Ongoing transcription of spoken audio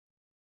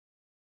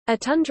A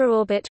tundra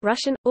orbit,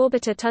 Russian,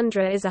 Orbita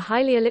Tundra, is a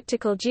highly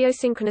elliptical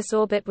geosynchronous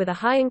orbit with a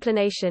high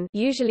inclination,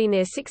 usually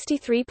near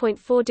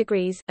 63.4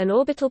 degrees, an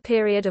orbital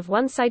period of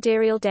one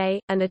sidereal day,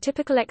 and a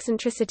typical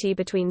eccentricity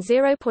between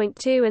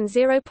 0.2 and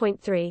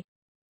 0.3.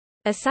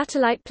 A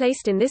satellite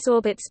placed in this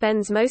orbit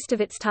spends most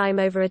of its time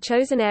over a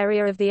chosen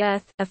area of the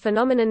Earth, a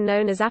phenomenon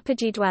known as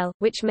apogee dwell,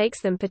 which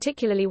makes them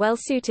particularly well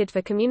suited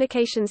for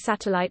communications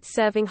satellites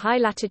serving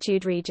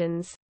high-latitude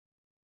regions.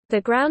 The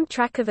ground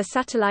track of a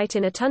satellite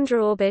in a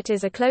tundra orbit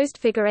is a closed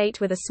figure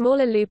 8 with a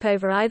smaller loop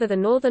over either the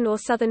northern or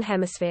southern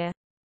hemisphere.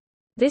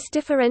 This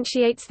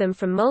differentiates them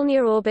from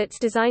Molniya orbits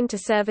designed to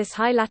service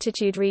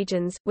high-latitude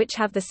regions, which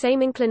have the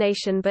same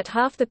inclination but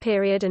half the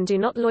period and do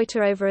not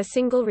loiter over a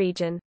single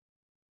region.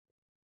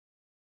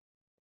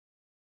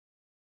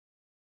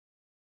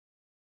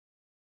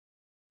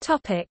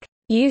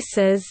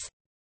 Uses.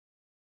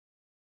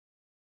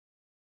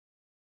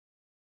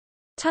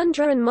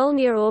 Tundra and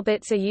Molniya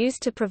orbits are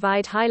used to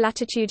provide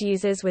high-latitude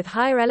users with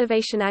higher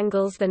elevation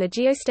angles than a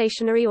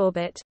geostationary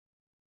orbit.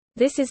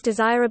 This is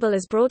desirable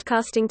as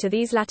broadcasting to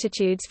these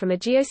latitudes from a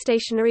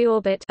geostationary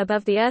orbit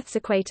above the Earth's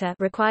equator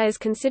requires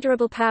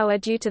considerable power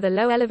due to the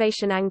low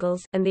elevation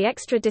angles, and the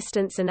extra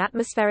distance and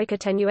atmospheric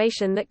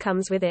attenuation that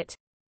comes with it.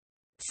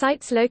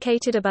 Sites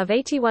located above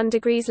 81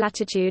 degrees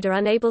latitude are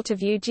unable to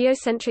view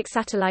geocentric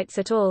satellites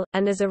at all,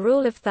 and as a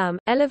rule of thumb,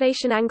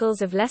 elevation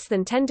angles of less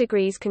than 10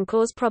 degrees can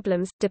cause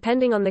problems,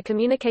 depending on the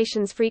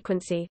communications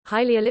frequency.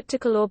 Highly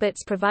elliptical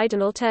orbits provide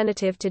an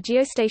alternative to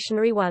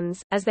geostationary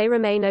ones, as they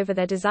remain over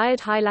their desired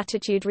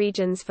high-latitude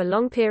regions for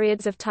long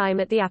periods of time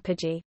at the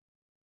apogee.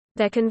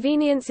 Their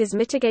convenience is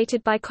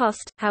mitigated by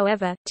cost,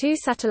 however. 2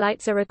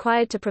 satellites are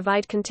required to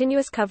provide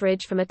continuous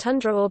coverage from a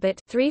tundra orbit,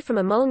 3 from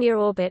a Molniya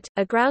orbit.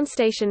 A ground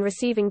station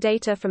receiving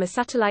data from a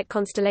satellite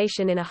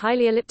constellation in a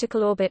highly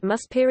elliptical orbit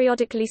must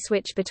periodically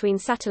switch between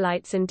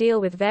satellites and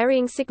deal with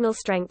varying signal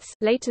strengths,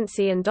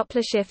 latency and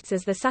Doppler shifts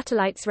as the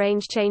satellite's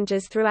range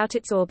changes throughout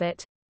its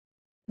orbit.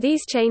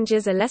 These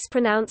changes are less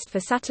pronounced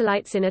for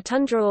satellites in a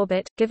tundra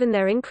orbit, given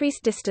their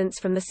increased distance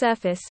from the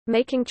surface,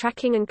 making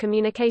tracking and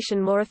communication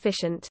more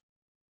efficient.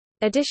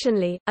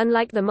 Additionally,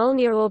 unlike the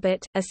Molniya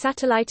orbit, a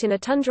satellite in a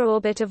tundra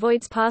orbit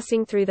avoids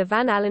passing through the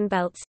Van Allen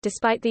belts.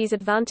 Despite these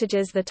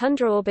advantages, the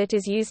tundra orbit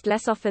is used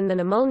less often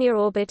than a Molniya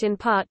orbit in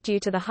part due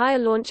to the higher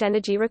launch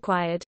energy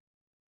required.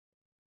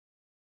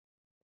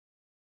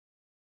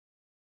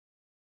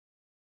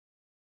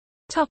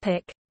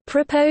 Topic: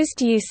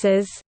 Proposed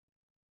uses.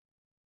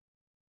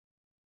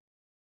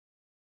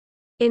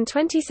 In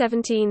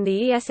 2017,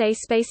 the ESA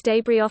Space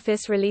Debris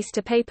Office released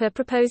a paper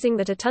proposing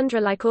that a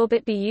tundra-like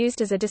orbit be used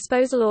as a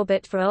disposal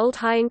orbit for old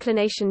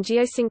high-inclination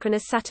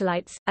geosynchronous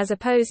satellites, as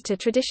opposed to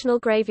traditional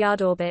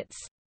graveyard orbits.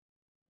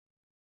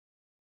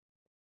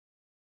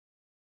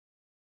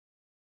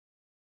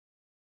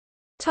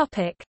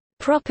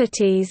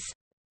 Properties.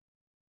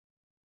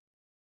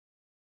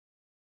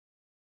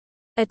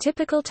 A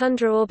typical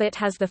tundra orbit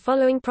has the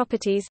following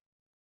properties: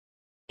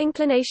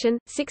 inclination,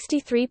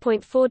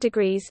 63.4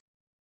 degrees.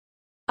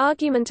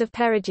 Argument of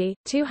perigee,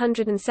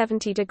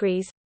 270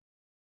 degrees.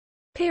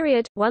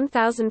 Period,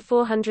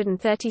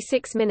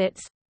 1436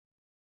 minutes.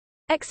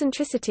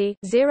 Eccentricity,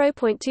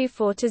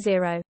 0.24 to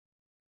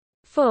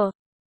 0.4.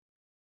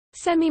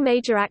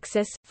 Semi-major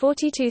axis,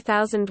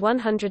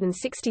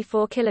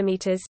 42,164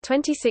 kilometers,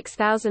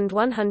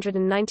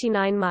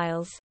 26,199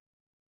 miles.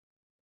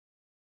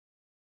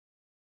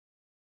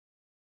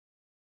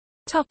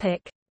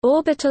 Topic: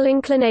 Orbital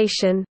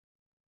inclination.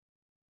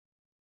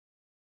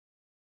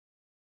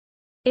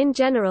 In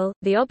general,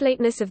 the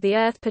oblateness of the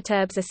Earth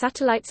perturbs a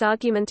satellite's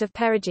argument of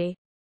perigee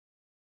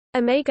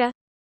omega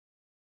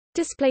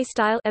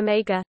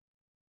omega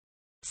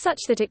such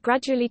that it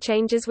gradually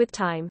changes with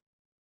time.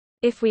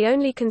 If we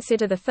only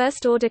consider the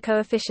first-order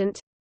coefficient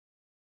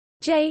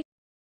J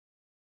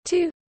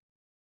 2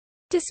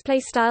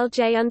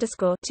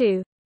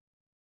 J_2,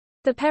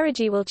 the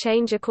perigee will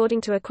change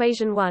according to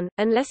equation 1,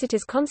 unless it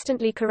is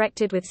constantly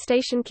corrected with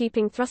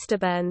station-keeping thruster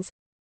burns,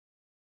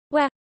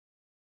 where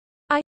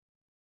I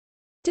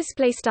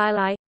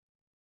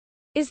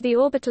is the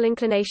orbital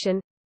inclination,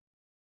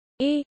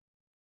 E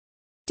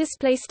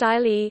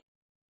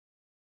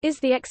is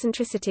the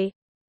eccentricity,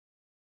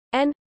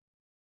 N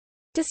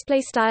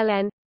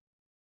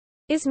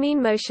is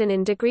mean motion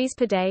in degrees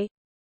per day,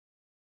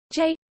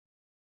 J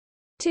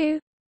 2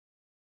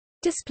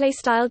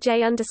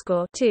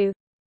 J_2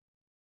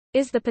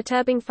 is the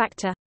perturbing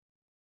factor,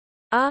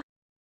 R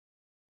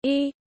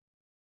E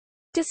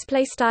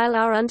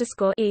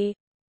R_E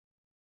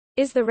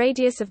is the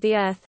radius of the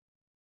Earth,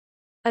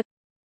 A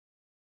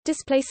is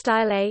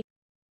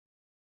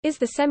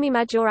the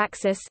semi-major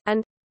axis,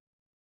 and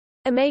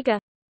omega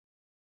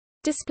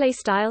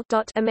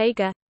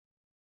omega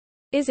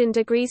is in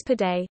degrees per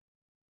day.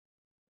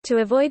 To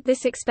avoid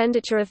this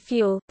expenditure of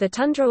fuel, the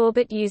tundra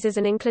orbit uses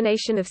an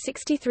inclination of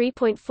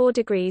 63.4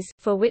 degrees,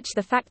 for which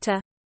the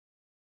factor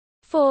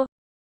 4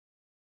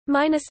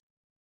 minus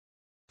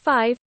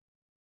 5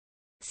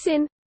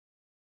 sin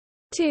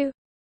 2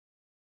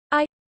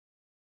 I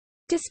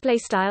display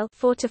style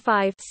 4 to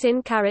 5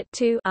 sin caret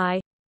 2 I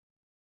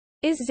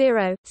is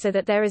 0, so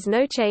that there is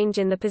no change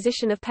in the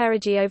position of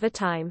perigee over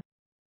time.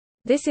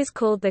 This is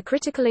called the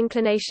critical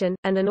inclination,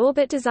 and an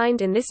orbit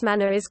designed in this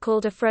manner is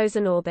called a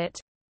frozen orbit.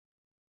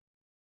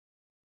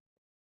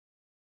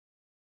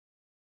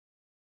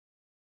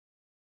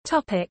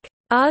 Topic: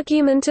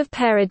 Argument of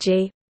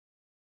perigee.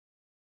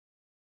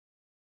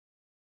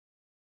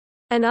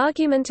 An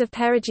argument of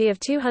perigee of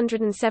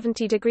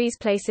 270 degrees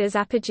places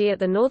apogee at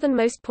the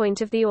northernmost point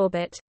of the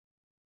orbit.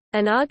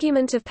 An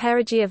argument of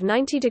perigee of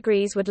 90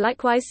 degrees would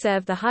likewise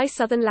serve the high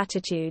southern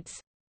latitudes.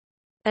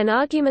 An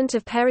argument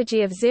of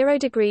perigee of 0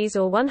 degrees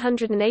or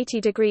 180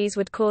 degrees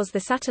would cause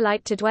the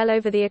satellite to dwell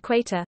over the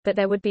equator, but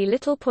there would be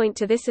little point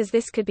to this, as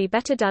this could be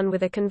better done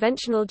with a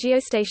conventional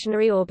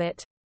geostationary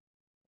orbit.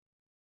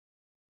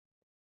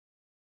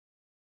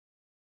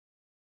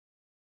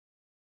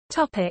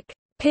 Topic: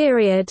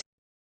 Period.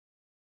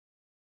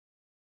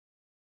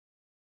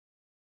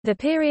 The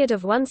period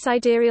of one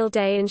sidereal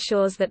day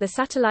ensures that the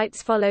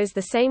satellites follows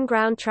the same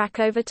ground track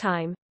over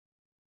time.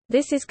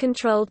 This is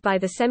controlled by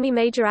the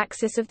semi-major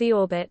axis of the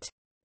orbit.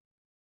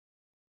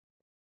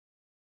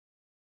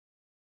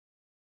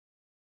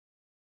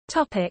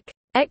 Topic: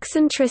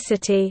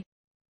 Eccentricity.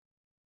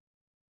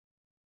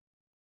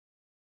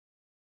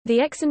 The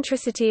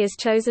eccentricity is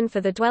chosen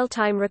for the dwell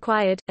time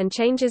required, and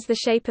changes the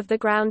shape of the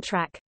ground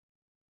track.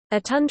 A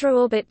tundra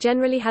orbit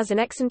generally has an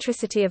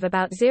eccentricity of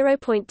about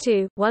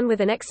 0.2, one with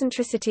an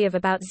eccentricity of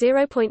about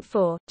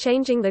 0.4.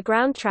 Changing the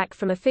ground track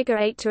from a figure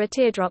 8 to a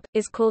teardrop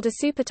is called a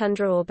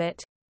supertundra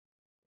orbit.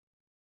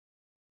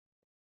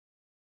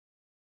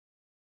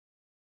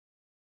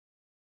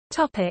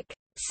 Topic: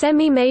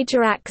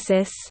 Semi-major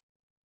axis.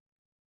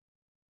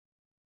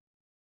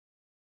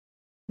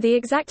 The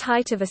exact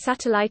height of a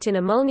satellite in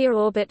a Molniya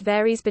orbit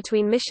varies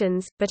between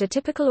missions, but a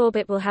typical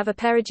orbit will have a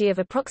perigee of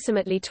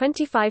approximately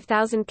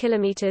 25,000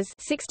 kilometers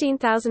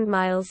 (16,000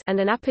 miles) and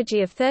an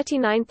apogee of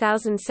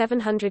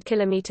 39,700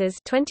 kilometers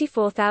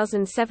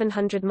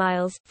 (24,700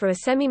 miles) for a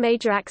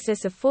semi-major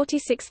axis of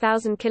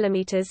 46,000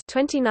 kilometers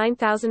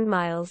 (29,000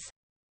 miles).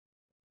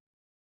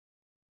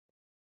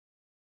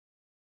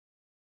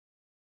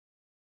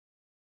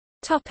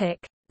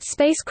 Topic: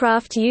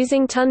 Spacecraft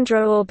using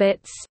tundra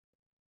orbits.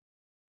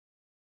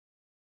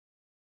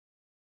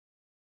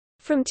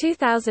 From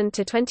 2000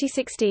 to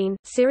 2016,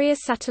 Sirius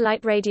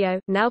Satellite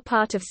Radio, now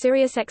part of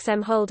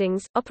SiriusXM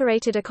Holdings,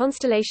 operated a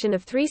constellation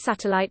of 3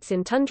 satellites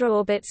in tundra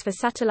orbits for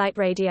satellite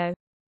radio.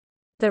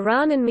 The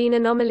RAN and mean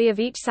anomaly of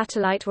each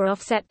satellite were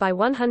offset by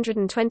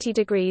 120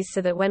 degrees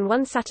so that when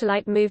one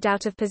satellite moved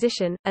out of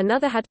position,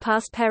 another had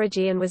passed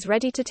perigee and was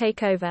ready to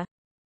take over.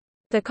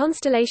 The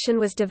constellation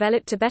was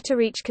developed to better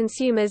reach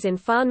consumers in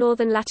far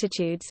northern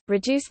latitudes,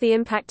 reduce the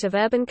impact of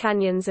urban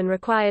canyons, and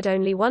required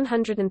only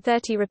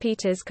 130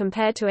 repeaters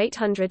compared to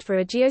 800 for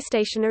a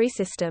geostationary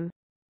system.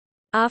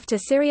 After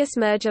Sirius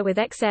merger with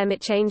XM,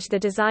 it changed the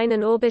design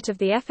and orbit of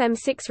the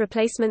FM6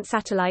 replacement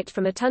satellite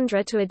from a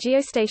tundra to a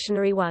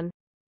geostationary one.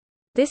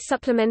 This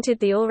supplemented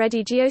the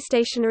already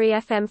geostationary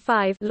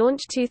FM5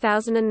 launched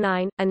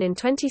 2009, and in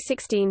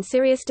 2016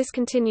 Sirius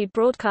discontinued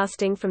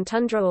broadcasting from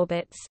tundra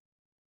orbits.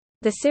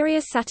 The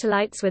Sirius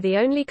satellites were the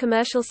only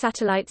commercial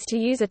satellites to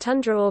use a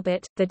tundra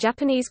orbit. The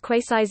Japanese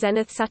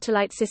quasi-zenith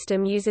satellite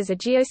system uses a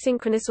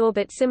geosynchronous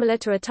orbit similar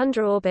to a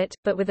tundra orbit,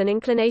 but with an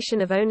inclination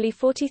of only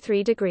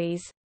 43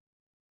 degrees.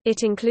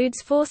 It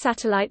includes 4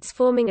 satellites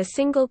forming a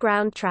single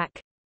ground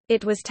track.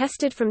 It was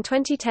tested from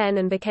 2010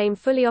 and became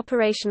fully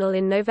operational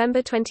in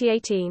November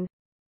 2018.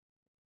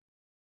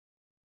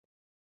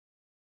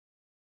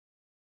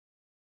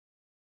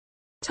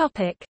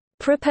 Topic: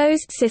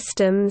 Proposed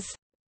systems.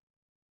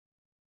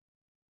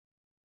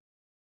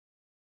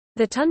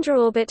 The tundra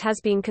orbit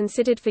has been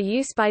considered for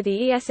use by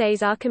the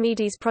ESA's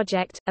Archimedes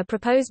project, a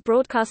proposed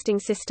broadcasting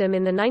system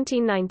in the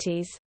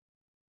 1990s.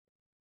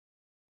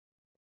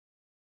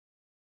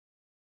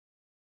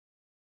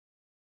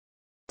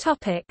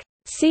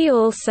 See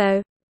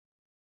also: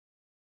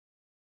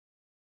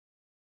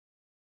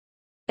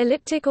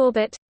 Elliptic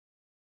orbit,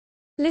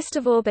 List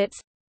of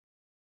orbits,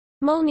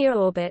 Molniya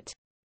orbit.